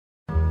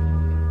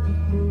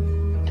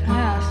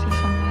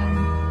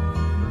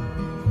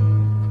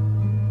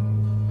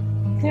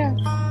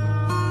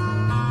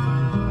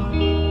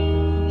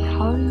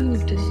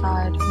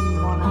decide who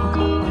you want to hook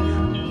up with?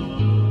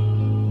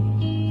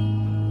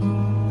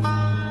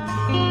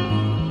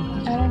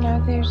 I don't know.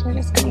 They usually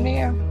just come to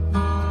you.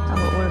 Oh,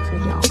 but what if you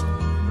don't?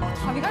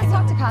 Have you guys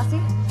talked to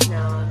Cassie?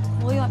 No.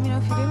 Will you let me know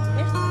if you do? You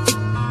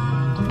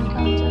go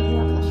into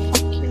whoever the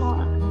fuck you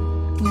want.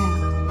 Yeah.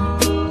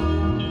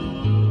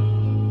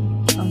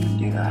 I'm gonna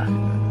do that.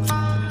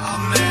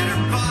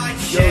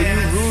 Yo, you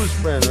Rue's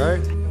friend,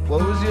 right? What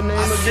was your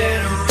name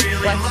again?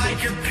 Lexi.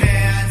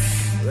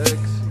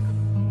 Lexi.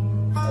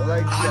 I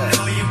like that.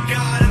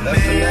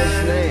 That's a nice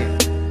name.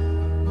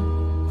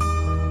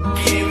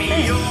 Give me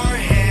your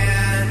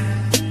hand.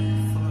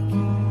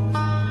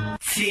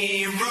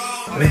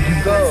 Where'd you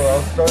go? I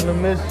was starting to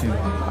miss you.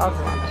 I'll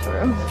come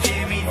through.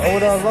 Why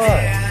would I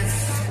lie?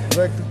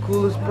 You're like the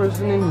coolest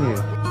person in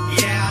here.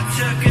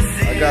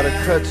 I gotta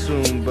cut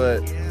soon, but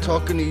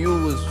talking to you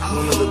was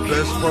one of the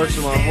best parts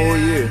of my whole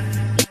year.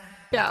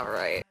 Yeah,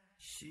 right.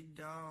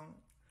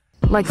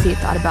 Lexi had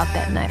thought about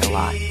that night a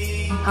lot.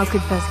 How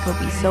could Fesco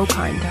be so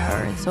kind to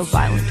her and so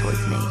violent towards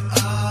Nate?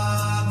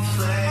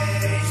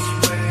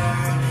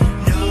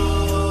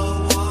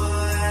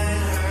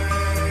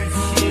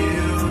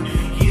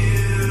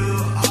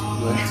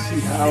 Lexi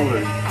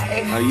Howard,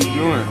 how you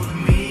doing?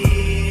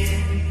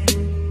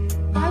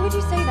 Why would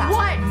you say that?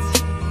 What?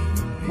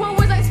 What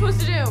was I supposed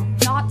to do?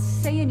 Not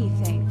say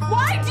anything.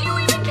 Why do you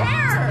even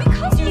care?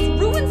 Because you just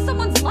ruined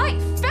someone's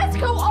life.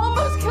 Fesco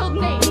almost killed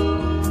Nate.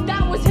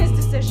 That was his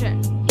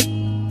decision.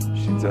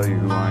 She tell you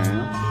who I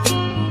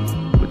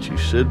am? What you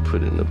should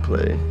put into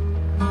play.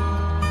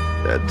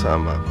 That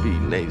time I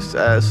beat Nate's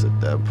ass at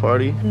that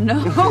party. No.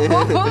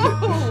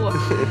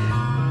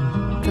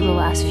 For the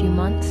last few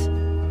months,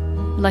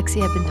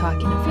 Lexi had been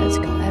talking to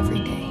Fesco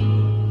every day.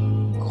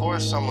 Of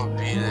course I'm gonna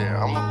be there.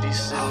 I'm gonna be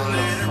sitting in the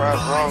front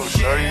row,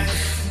 shorty.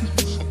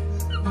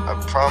 I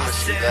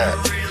promise you that.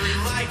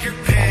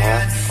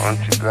 Aren't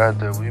you glad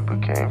that we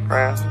became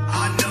friends?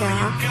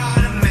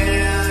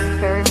 Yeah.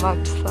 Very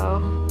much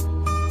so.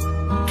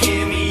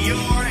 Give me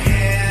your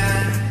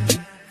hand.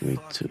 Me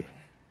too.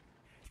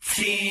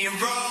 Team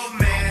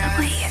romance.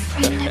 Why your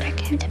friend never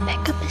came to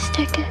pick up his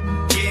ticket?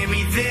 Give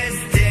me this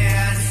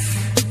dance.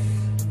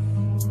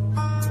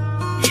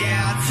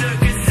 Yeah, I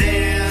took a